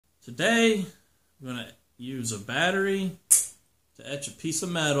Today, I'm going to use a battery to etch a piece of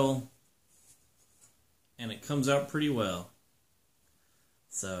metal, and it comes out pretty well.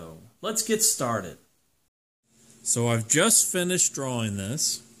 So, let's get started. So I've just finished drawing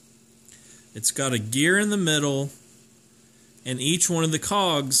this. It's got a gear in the middle, and each one of the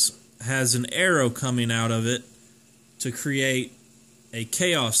cogs has an arrow coming out of it to create a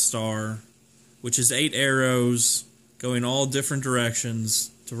chaos star, which is 8 arrows going all different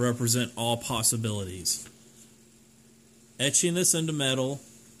directions to represent all possibilities. Etching this into metal,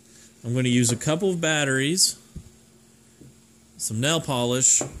 I'm going to use a couple of batteries, some nail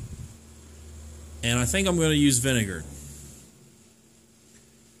polish, and I think I'm going to use vinegar.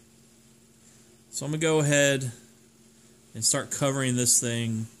 So I'm going to go ahead and start covering this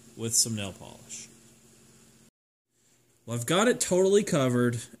thing with some nail polish. Well, I've got it totally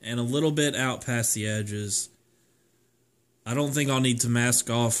covered and a little bit out past the edges. I don't think I'll need to mask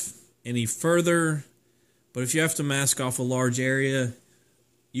off any further, but if you have to mask off a large area,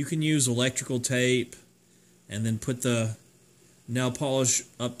 you can use electrical tape and then put the nail polish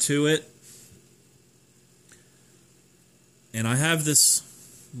up to it. And I have this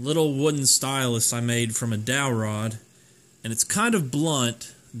little wooden stylus I made from a dowel rod, and it's kind of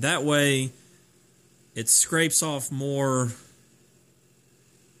blunt. That way it scrapes off more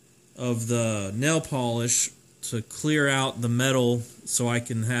of the nail polish to clear out the metal so I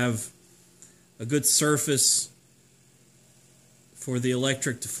can have a good surface for the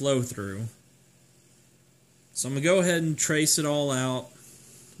electric to flow through. So I'm going to go ahead and trace it all out,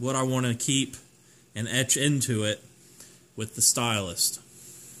 what I want to keep and etch into it with the stylus.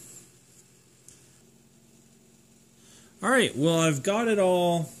 Alright, well, I've got it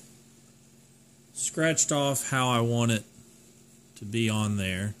all scratched off how I want it to be on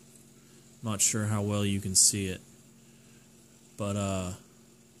there. Not sure how well you can see it, but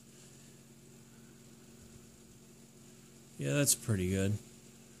yeah, that's pretty good.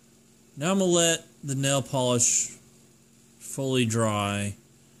 Now I'm going to let the nail polish fully dry.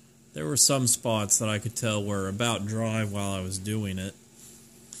 There were some spots that I could tell were about dry while I was doing it.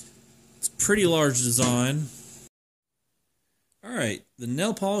 It's a pretty large design. Alright, the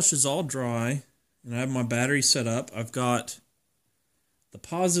nail polish is all dry, and I have my battery set up. I've got the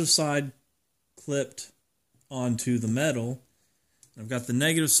positive side clipped onto the metal. I've got the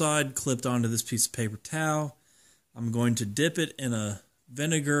negative side clipped onto this piece of paper towel. I'm going to dip it in a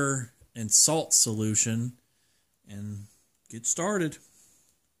vinegar and salt solution and get started.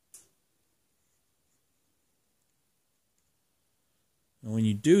 Now when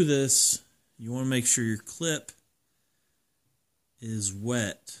you do this, you want to make sure your clip is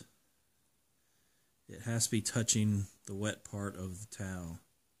wet. It has to be touching the wet part of the towel.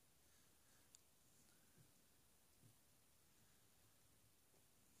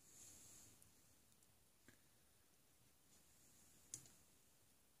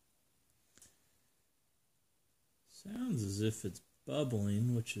 Sounds as if it's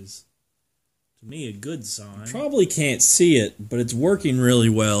bubbling, which is, to me, a good sign. You probably can't see it, but it's working really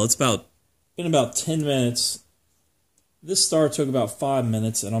well. It's been about 10 minutes. This star took about 5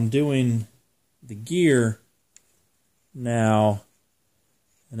 minutes, and I'm doing the gear now,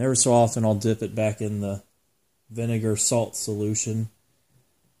 and every so often I'll dip it back in the vinegar salt solution,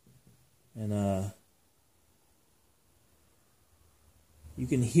 and you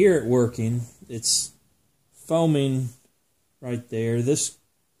can hear it working. It's foaming right there. This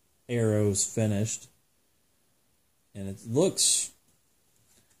arrow's finished, and it looks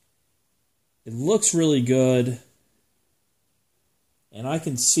really good, and I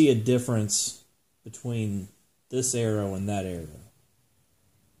can see a difference between this arrow and that arrow.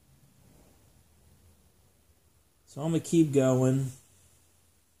 So I'm going to keep going,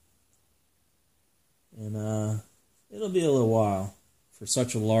 and it'll be a little while for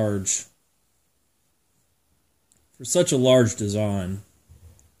such a large design.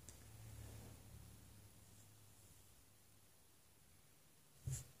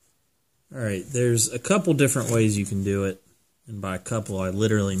 Alright, there's a couple different ways you can do it, and by a couple I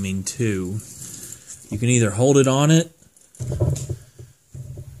literally mean 2. You can either hold it on it,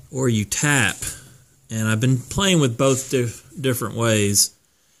 or you tap, and I've been playing with both different ways,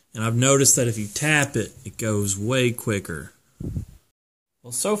 and I've noticed that if you tap it, it goes way quicker.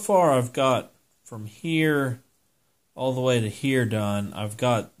 Well, so far I've got from here all the way to here done. I've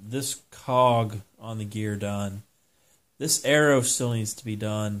got this cog on the gear done. This arrow still needs to be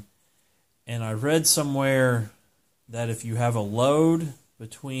done. And I read somewhere that if you have a load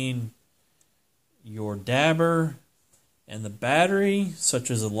between your dabber and the battery,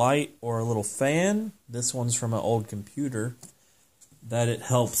 such as a light or a little fan, this one's from an old computer, that it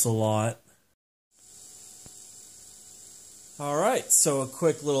helps a lot. Alright, so a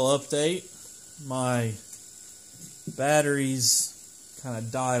quick little update. My batteries kind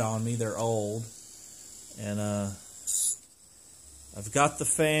of died on me, they're old. And I've got the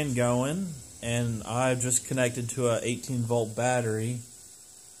fan going, and I've just connected to a 18-volt battery.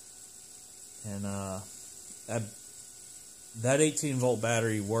 And that 18-volt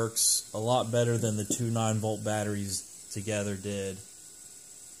battery works a lot better than the two 9-volt batteries together did.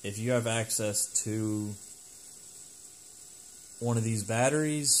 If you have access to one of these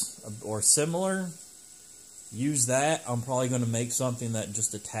batteries or similar, use that. I'm probably going to make something that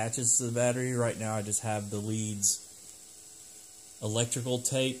just attaches to the battery. Right now I just have the leads electrical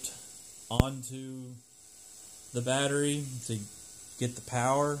taped onto the battery to get the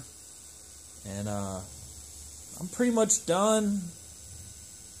power. And I'm pretty much done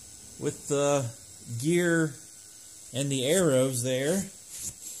with the gear and the arrows there.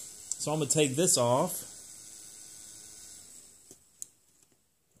 So I'm going to take this off.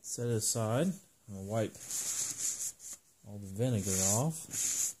 Set it aside. I'm going to wipe all the vinegar off.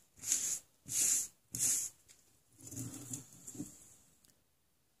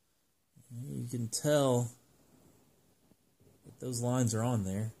 You can tell that those lines are on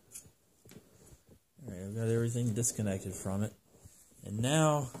there. Alright, I've got everything disconnected from it. And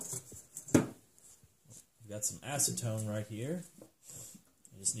now, I've got some acetone right here.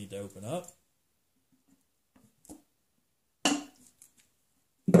 I just need to open up.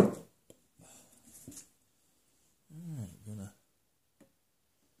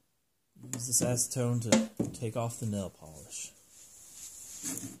 Use this acetone to take off the nail polish.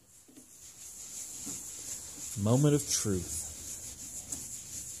 Moment of truth.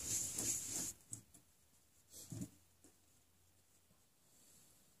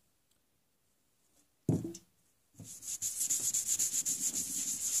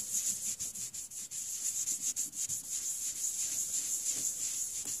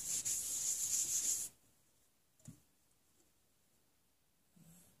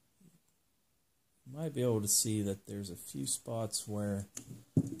 Might be able to see that there's a few spots where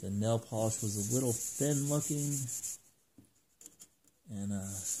the nail polish was a little thin looking, and I've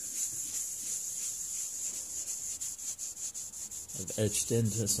etched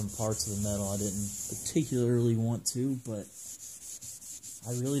into some parts of the metal I didn't particularly want to, but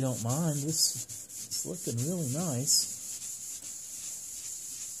I really don't mind. It's looking really nice.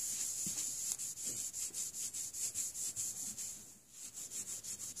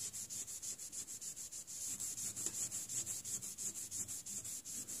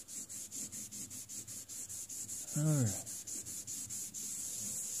 Alright.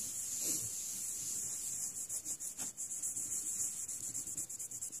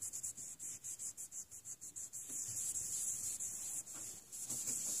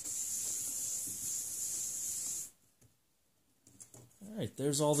 Alright,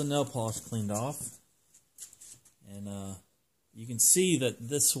 there's all the nail polish cleaned off. And you can see that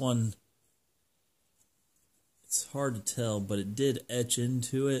this one, it's hard to tell, but it did etch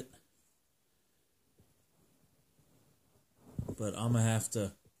into it. But I'm going to have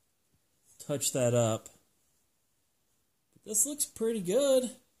to touch that up. But this looks pretty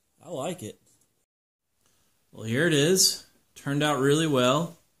good. I like it. Well, here it is. Turned out really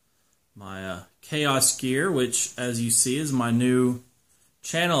well. My Chaos gear, which as you see is my new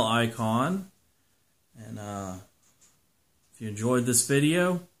channel icon. And if you enjoyed this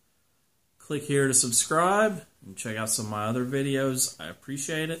video, click here to subscribe and check out some of my other videos. I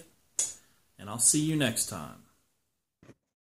appreciate it. And I'll see you next time.